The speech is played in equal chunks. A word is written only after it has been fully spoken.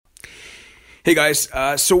Hey guys,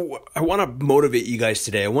 so I want to motivate you guys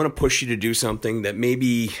today. I want to push you to do something that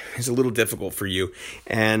maybe is a little difficult for you.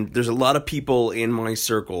 And there's a lot of people in my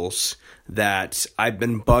circles that I've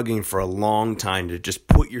been bugging for a long time to just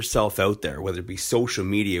put yourself out there, whether it be social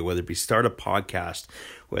media, whether it be start a podcast,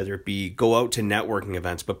 whether it be go out to networking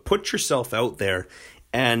events, but put yourself out there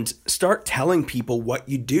and start telling people what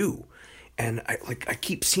you do. And I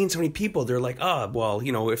keep seeing so many people, they're like,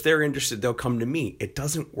 if they're interested, they'll come to me. It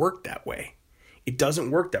doesn't work that way. It doesn't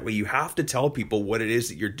work that way. You have to tell people what it is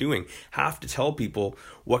that you're doing. Have to tell people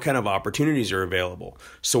what kind of opportunities are available.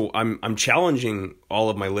 So I'm challenging all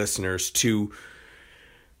of my listeners to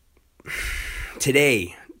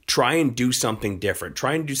today try and do something different.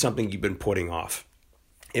 Try and do something you've been putting off.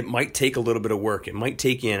 It might take a little bit of work. It might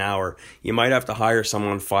take you an hour. You might have to hire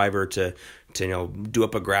someone on Fiverr to do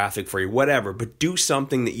up a graphic for you, whatever. But do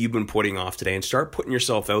something that you've been putting off today and start putting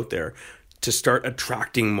yourself out there to start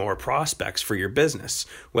attracting more prospects for your business,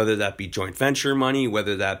 whether that be joint venture money,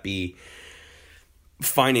 whether that be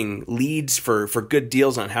finding leads for good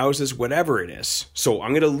deals on houses, whatever it is. So I'm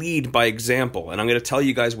going to lead by example, and I'm going to tell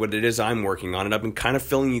you guys what it is I'm working on, and I've been kind of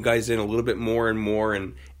filling you guys in a little bit more and more,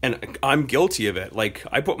 and I'm guilty of it. Like,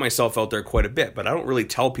 I put myself out there quite a bit, but I don't really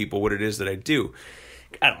tell people what it is that I do.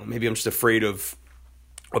 I don't know, maybe I'm just afraid of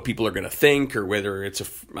what people are going to think, or whether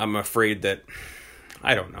I'm afraid that,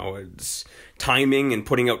 I don't know, it's timing and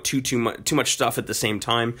putting out too much stuff at the same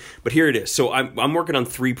time. But here it is. So I'm working on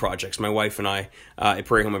 3 projects. My wife and I at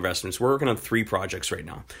Prairie Home Investments, we're working on 3 projects right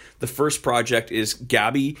now. The first project is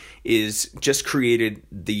Gabby is just created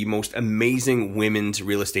the most amazing women's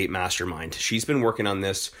real estate mastermind. She's been working on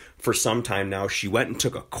this for some time now. She went and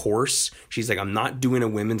took a course. She's like, I'm not doing a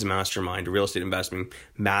women's mastermind, a real estate investing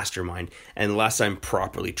mastermind, unless I'm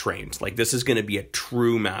properly trained. Like, this is going to be a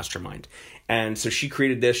true mastermind. And so she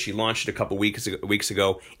created this. She launched it a couple weeks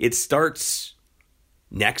ago. It starts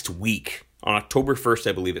next week. On October 1st,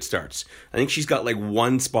 I believe it starts. I think she's got like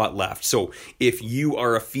 1 spot left. So if you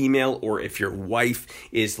are a female, or if your wife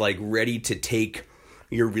is like ready to take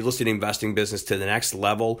your real estate investing business to the next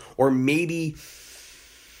level, or maybe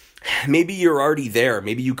you're already there.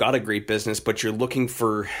 Maybe you got a great business, but you're looking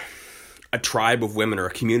for a tribe of women or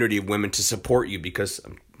a community of women to support you, because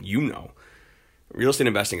real estate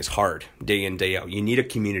investing is hard day in, day out. You need a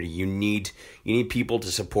community. You need people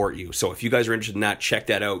to support you. So if you guys are interested in that, check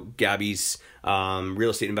that out. Gabby's Real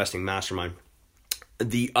Estate Investing Mastermind.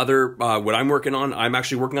 The other, what I'm working on, I'm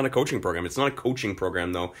actually working on a coaching program. It's not a coaching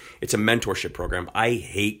program though. It's a mentorship program. I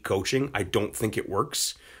hate coaching. I don't think it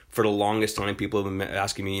works. For the longest time, people have been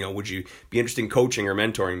asking me, would you be interested in coaching or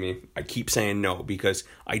mentoring me? I keep saying no, because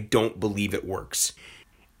I don't believe it works.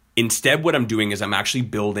 Instead, what I'm doing is I'm actually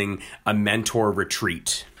building a mentor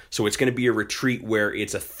retreat. So it's going to be a retreat where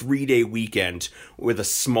it's a 3-day weekend with a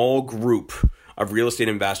small group of real estate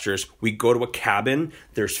investors. We go to a cabin.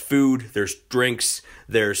 There's food, there's drinks,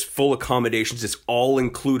 there's full accommodations. It's all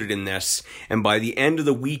included in this. And by the end of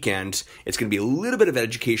the weekend, it's going to be a little bit of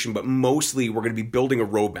education, but mostly we're going to be building a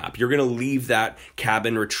roadmap. You're going to leave that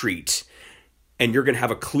cabin retreat, and you're going to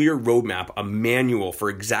have a clear roadmap, a manual for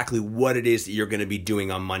exactly what it is that you're going to be doing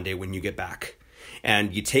on Monday when you get back.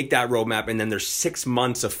 And you take that roadmap, and then there's 6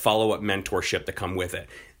 months of follow-up mentorship that come with it.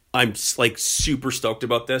 I'm like super stoked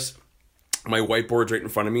about this. My whiteboard's right in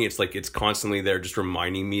front of me. It's like it's constantly there just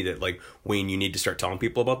reminding me that, like, Wayne, you need to start telling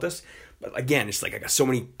people about this. But again, it's like I got so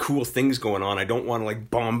many cool things going on. I don't want to like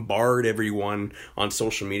bombard everyone on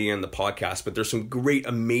social media and the podcast, but there's some great,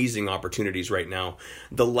 amazing opportunities right now.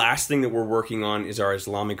 The last thing that we're working on is our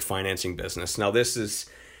Islamic financing business. Now, this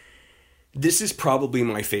is probably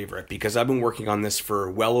my favorite, because I've been working on this for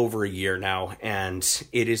well over a year now, and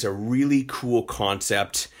it is a really cool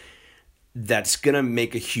concept that's going to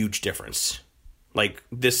make a huge difference. Like,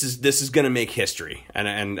 this is going to make history.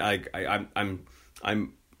 And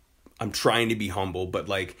I'm trying to be humble, but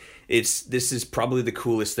like this is probably the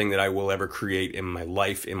coolest thing that I will ever create in my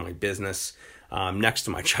life, in my business, next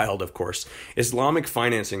to my child, of course. Islamic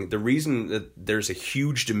financing, the reason that there's a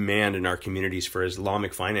huge demand in our communities for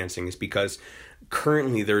Islamic financing is because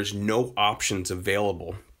currently there's no options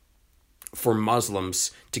available for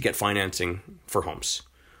Muslims to get financing for homes.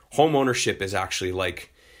 Home ownership is actually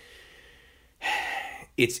like,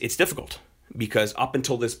 it's difficult. Because up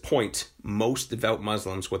until this point, most devout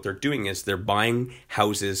Muslims, what they're doing is they're buying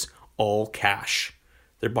houses all cash.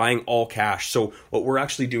 They're buying all cash. So what we're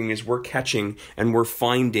actually doing is we're catching and we're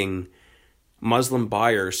finding Muslim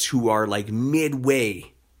buyers who are like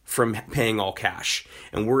midway from paying all cash.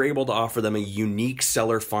 And we're able to offer them a unique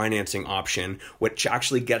seller financing option, which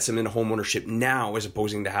actually gets them into homeownership now as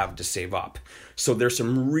opposed to having to save up. So there's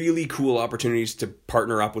some really cool opportunities to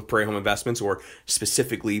partner up with Prairie Home Investments, or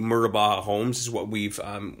specifically Murabah Homes is what we've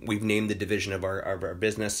named the division of our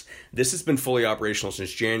business. This has been fully operational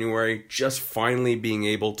since January, just finally being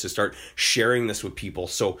able to start sharing this with people.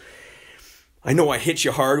 So I know I hit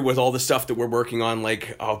you hard with all the stuff that we're working on.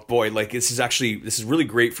 Like, oh boy, like this is really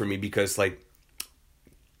great for me because like,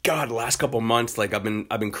 God, the last couple of months, like I've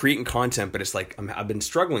been creating content, but it's like I've been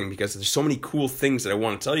struggling because there's so many cool things that I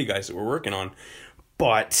want to tell you guys that we're working on,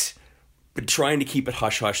 but trying to keep it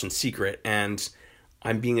hush hush and secret. And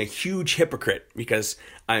I'm being a huge hypocrite because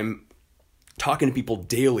I'm talking to people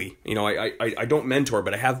daily. You know, I don't mentor,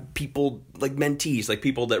 but I have people like mentees, like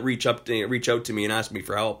people that reach out to me and ask me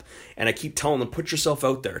for help. And I keep telling them, put yourself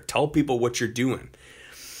out there, tell people what you're doing.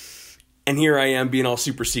 And here I am being all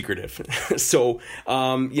super secretive. So,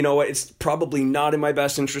 you know, it's probably not in my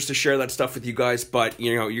best interest to share that stuff with you guys, but,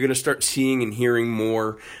 you know, you're going to start seeing and hearing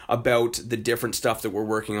more about the different stuff that we're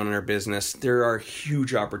working on in our business. There are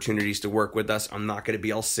huge opportunities to work with us. I'm not going to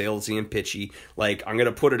be all salesy and pitchy. Like, I'm going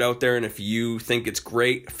to put it out there, and if you think it's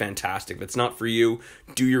great, fantastic. If it's not for you,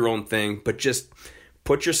 do your own thing, but just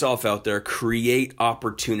put yourself out there, create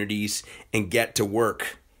opportunities, and get to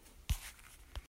work.